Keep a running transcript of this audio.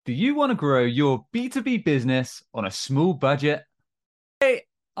Do you want to grow your B2B business on a small budget? Hey,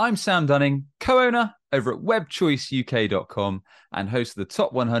 I'm Sam Dunning, co-owner over at webchoiceuk.com and host of the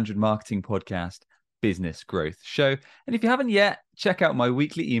Top 100 Marketing Podcast, Business Growth Show. And if you haven't yet, check out my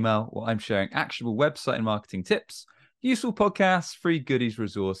weekly email where I'm sharing actionable website and marketing tips, useful podcasts, free goodies,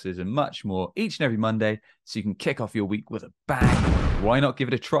 resources, and much more each and every Monday so you can kick off your week with a bang. Why not give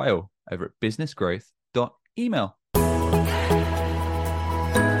it a trial over at businessgrowth.email?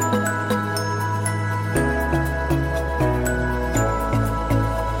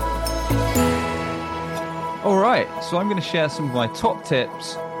 All right, so I'm going to share some of my top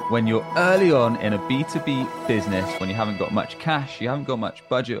tips when you're early on in a B2B business, when you haven't got much cash, you haven't got much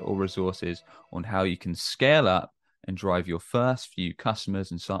budget or resources, on how you can scale up and drive your first few customers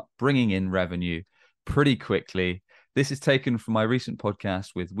and start bringing in revenue pretty quickly. This is taken from my recent podcast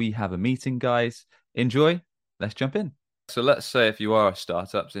with We Have a Meeting, guys. Enjoy. Let's jump in. So let's say if you are a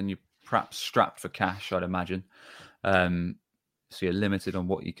startup, then you're perhaps strapped for cash, I'd imagine. So you're limited on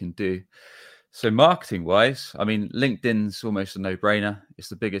what you can do. So marketing wise, I mean, LinkedIn's almost a no-brainer. It's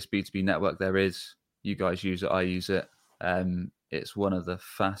the biggest B2B network there is. You guys use it, I use it. It's one of the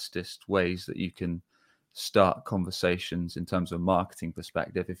fastest ways that you can start conversations in terms of a marketing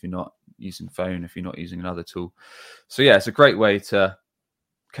perspective if you're not using phone, if you're not using another tool. So yeah, it's a great way to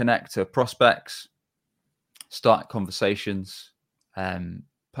connect to prospects, start conversations,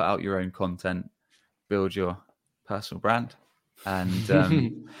 put out your own content, build your personal brand.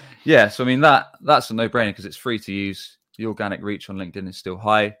 And yeah, so I mean that's a no-brainer because it's free to use. The organic reach on LinkedIn is still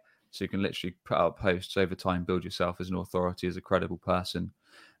high, so you can literally put out posts over time, build yourself as an authority, as a credible person,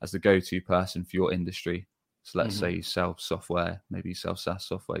 as the go-to person for your industry. So let's say you sell software, maybe you sell SaaS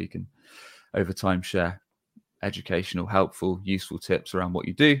software, you can over time share educational, helpful, useful tips around what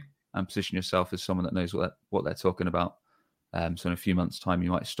you do and position yourself as someone that knows what they're talking about. So in a few months' time,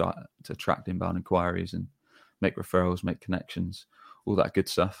 you might start to attract inbound inquiries and make referrals, make connections, all that good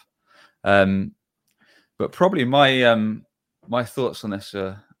stuff. But probably my thoughts on this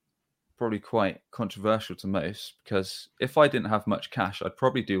are probably quite controversial to most, because if I didn't have much cash, I'd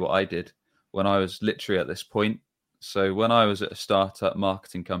probably do what I did when I was literally at this point. So when I was at a startup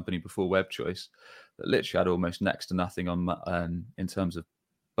marketing company before WebChoice, that literally had almost next to nothing on in terms of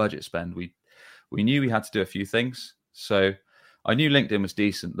budget spend, we knew we had to do a few things. So I knew LinkedIn was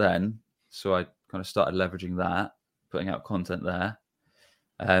decent then, so I kind of started leveraging that, putting out content there.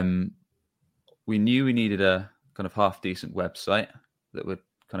 We knew we needed a kind of half decent website that would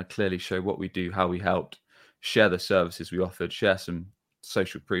kind of clearly show what we do, how we helped, share the services we offered, share some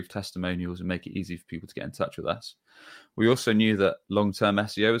social proof testimonials and make it easy for people to get in touch with us. We also knew that long-term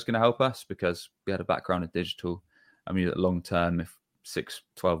SEO was going to help us because we had a background in digital. I mean, that long-term, if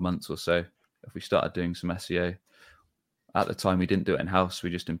 6-12 months or so, if we started doing some SEO, at the time we didn't do it in-house, we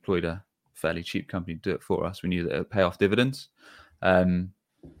just employed a fairly cheap company to do it for us. We knew that it would pay off dividends.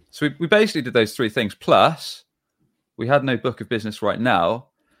 So we basically did those three things. Plus, we had no book of business right now.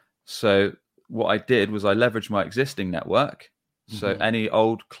 So what I did was I leveraged my existing network. So any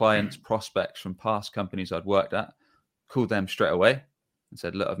old clients, prospects from past companies I'd worked at, called them straight away and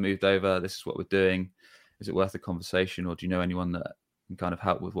said, look, I've moved over. This is what we're doing. Is it worth a conversation? Or do you know anyone that can kind of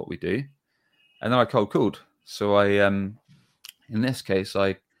help with what we do? And then I cold called. So I, in this case,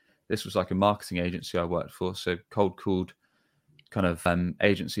 this was like a marketing agency I worked for. So cold called kind of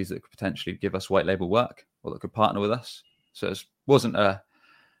agencies that could potentially give us white label work or that could partner with us. So it wasn't a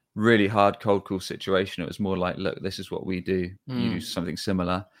really hard cold call situation. It was more like, look, this is what we do. You do something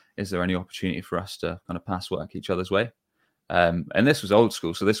similar. Is there any opportunity for us to kind of pass work each other's way? And this was old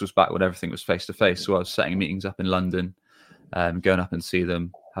school. So this was back when everything was face to face. So I was setting meetings up in London, going up and see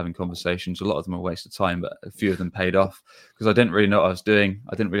them, having conversations. A lot of them were a waste of time, but a few of them paid off because I didn't really know what I was doing.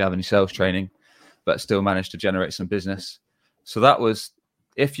 I didn't really have any sales training, but still managed to generate some business. So that was,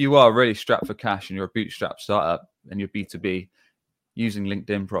 if you are really strapped for cash and you're a bootstrap startup and you're B2B, using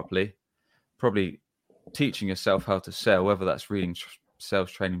LinkedIn properly, probably teaching yourself how to sell, whether that's reading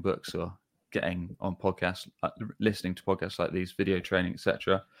sales training books or getting on podcasts, listening to podcasts like these, video training,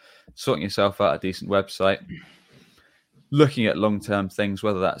 etc., sorting yourself out a decent website, looking at long-term things,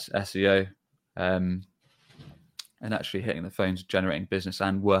 whether that's SEO, and actually hitting the phones, generating business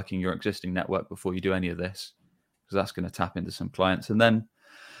and working your existing network before you do any of this, because that's going to tap into some clients. And then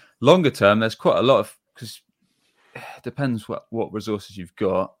longer term, there's quite a lot of, because it depends what resources you've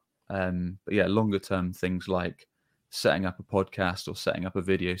got. But yeah, longer term things like setting up a podcast or setting up a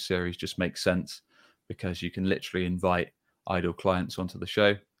video series just makes sense because you can literally invite idle clients onto the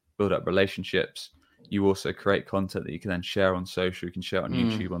show, build up relationships. You also create content that you can then share on social. You can share on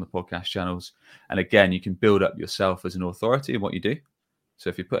YouTube, on the podcast channels. And again, you can build up yourself as an authority in what you do. So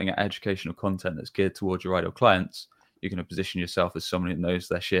if you're putting out educational content that's geared towards your ideal clients, you're going to position yourself as someone who knows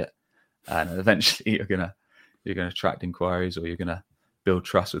their shit, and eventually you're going to attract inquiries, or you're going to build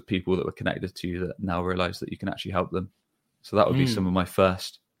trust with people that were connected to you that now realize that you can actually help them. So that would be some of my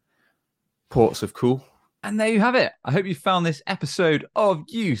first ports of call. And there you have it. I hope you found this episode of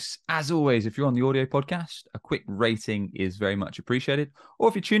use. As always, if you're on the audio podcast, a quick rating is very much appreciated. Or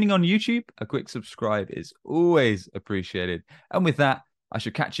if you're tuning on YouTube, a quick subscribe is always appreciated. And with that, I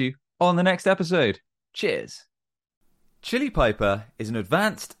shall catch you on the next episode. Cheers. Chili Piper is an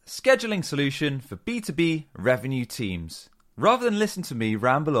advanced scheduling solution for B2B revenue teams. Rather than listen to me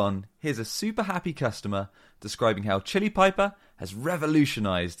ramble on, here's a super happy customer describing how Chili Piper has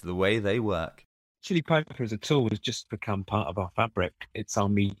revolutionized the way they work. Chili Piper as a tool has just become part of our fabric. It's our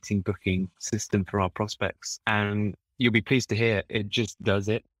meeting booking system for our prospects. And you'll be pleased to hear it just does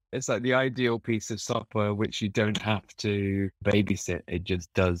it. It's like the ideal piece of software which you don't have to babysit. It just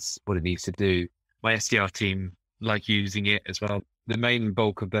does what it needs to do. My SDR team like using it as well. The main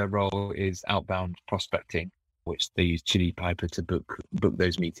bulk of their role is outbound prospecting, which they use Chili Piper to book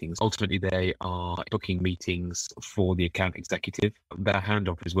those meetings. Ultimately, they are booking meetings for the account executive. Their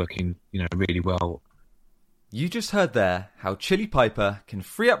handoff is working, really well. You just heard there how Chili Piper can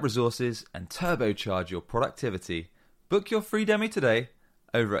free up resources and turbocharge your productivity. Book your free demo today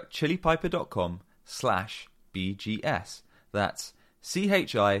over at chilipiper.com/BGS. That's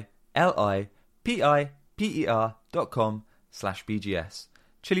CHILIPIPER.com/BGS.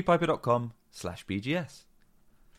 chilipiper.com/BGS.